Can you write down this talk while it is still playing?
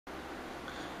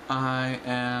I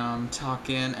am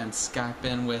talking and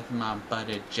Skyping with my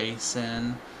buddy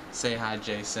Jason. Say hi,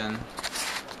 Jason.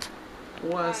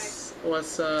 What's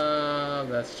up?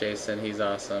 That's Jason. He's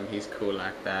awesome. He's cool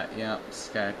like that. Yep,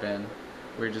 Skyping.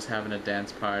 We're just having a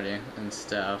dance party and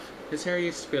stuff. His hair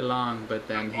used to be long, but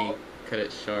then he cut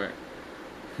it short.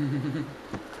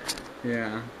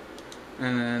 Yeah.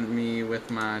 And then me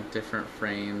with my different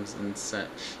frames and such.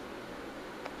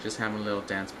 Just having a little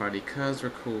dance party, cause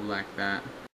we're cool like that.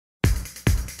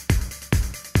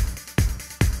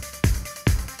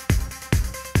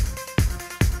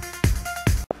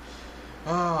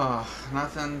 Oh,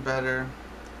 nothing better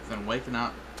than waking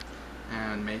up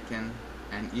and making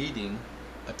and eating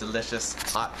a delicious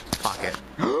Hot Pocket.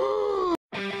 Oh,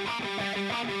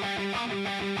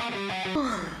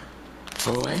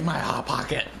 ate my Hot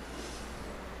Pocket.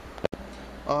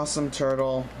 Awesome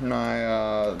Turtle,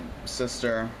 my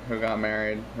sister who got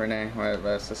married, Renee,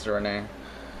 my sister Renee.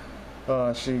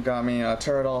 She got me a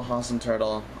turtle, awesome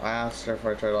turtle. I asked her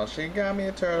for a turtle. She got me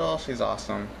a turtle. She's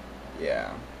awesome.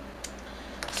 Yeah.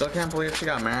 Still can't believe she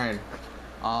got married.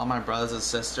 All my brothers and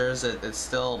sisters, it's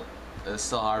still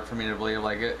hard for me to believe.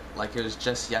 Like it was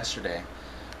just yesterday.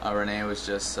 Renee was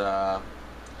just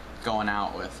going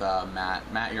out with Matt.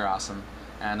 Matt, you're awesome.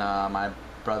 And my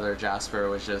brother Jasper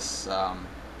was just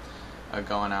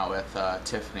going out with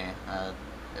Tiffany.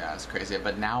 Yeah, it's crazy.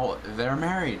 But now they're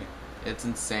married. It's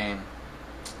insane.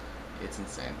 It's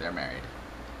insane. They're married.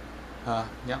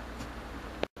 Yeah.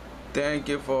 Thank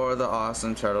you for the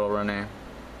awesome turtle, Renee.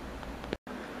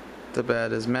 The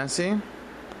bed is messy.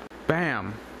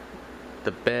 Bam!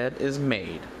 The bed is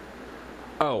made.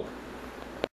 Oh.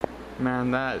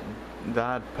 Man, that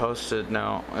post-it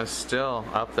note is still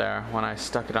up there when I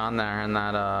stuck it on there in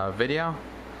that video.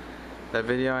 That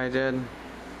video I did.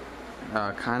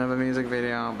 Kind of a music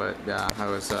video, but yeah,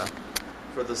 it was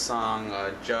for the song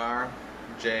Jar,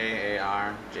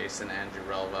 J-A-R, Jason Andrew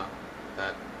Relva.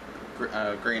 That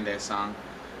Green Day song.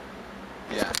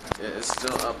 Yeah, it is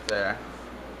still up there.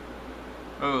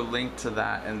 Oh, link to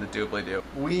that in the doobly-doo.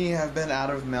 We have been out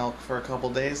of milk for a couple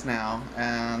days now,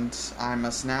 and I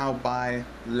must now buy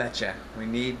leche. We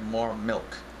need more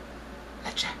milk.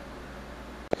 Leche.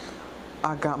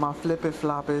 I got my flippy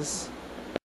floppies.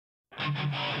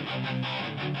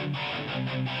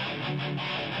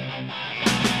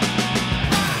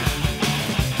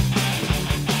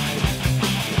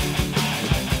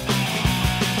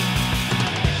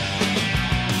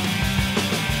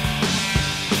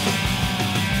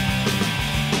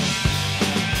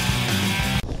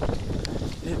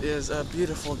 It is a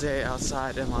beautiful day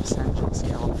outside in Los Angeles,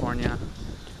 California.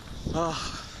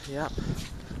 Oh, yep.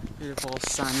 Beautiful,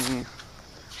 sunny.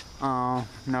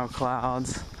 No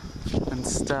clouds and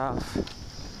stuff.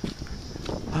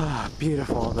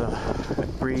 Beautiful, the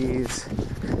breeze,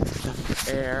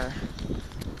 the air.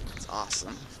 It's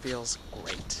awesome. Feels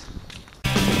great.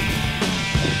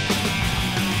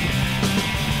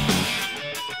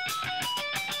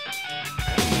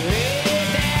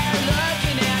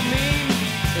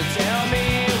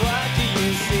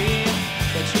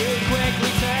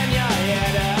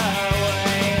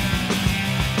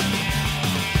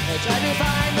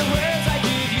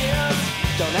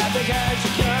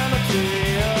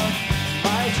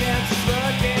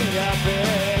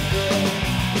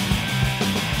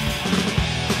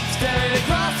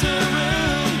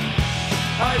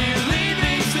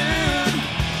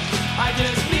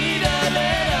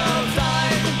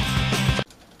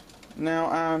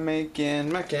 Now I'm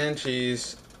making mac and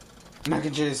cheese. Mac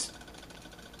and cheese.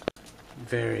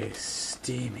 Very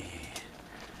steamy.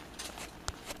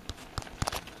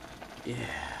 Yeah.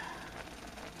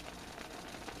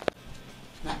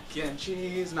 Mac and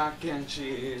cheese, mac and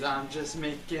cheese. I'm just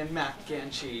making mac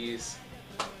and cheese.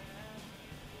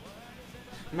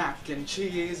 Mac and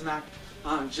cheese,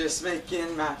 I'm just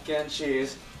making mac and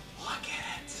cheese. Look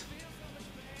at it.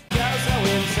 You're so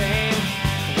insane.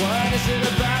 What is it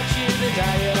about you that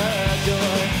I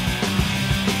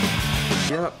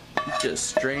adore? Yep, just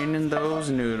straining those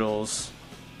noodles.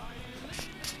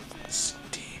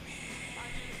 Steamy.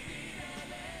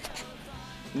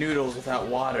 Noodles without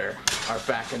water are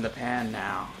back in the pan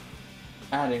now.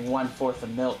 Adding 1/4 of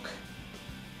milk.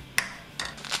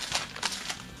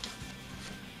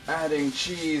 Adding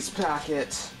cheese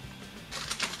packet.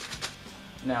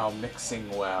 Now mixing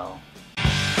well.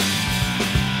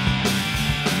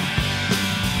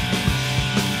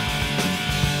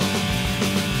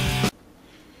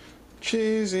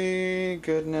 Cheesy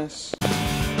goodness.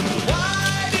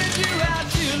 Why did you have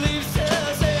to leave so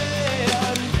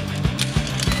sad?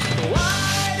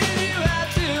 Why did you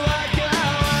have to walk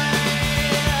away?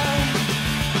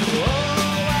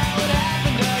 Oh, why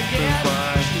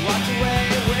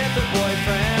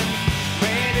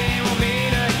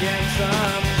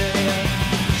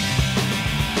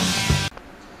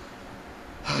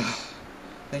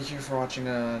for watching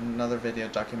another video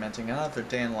documenting another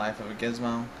day in the life of a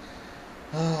gizmo.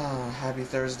 Happy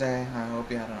Thursday. I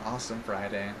hope you had an awesome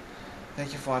Friday.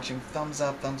 Thank you for watching. Thumbs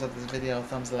up this video.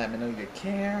 Thumbs let me know you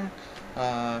care.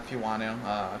 If you want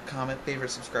to. Comment, favorite,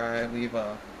 subscribe, leave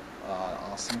a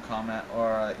awesome comment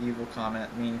or a evil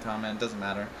comment, mean comment, doesn't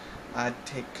matter. I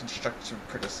take constructive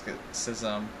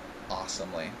criticism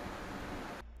awesomely.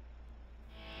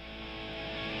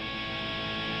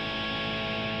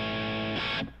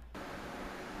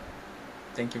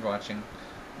 Thank you for watching.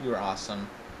 You were awesome.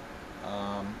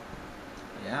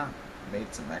 Yeah,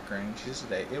 made some macaroni and cheese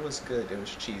today. It was good. It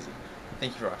was cheesy.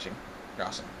 Thank you for watching. You're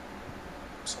awesome.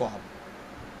 Squabb.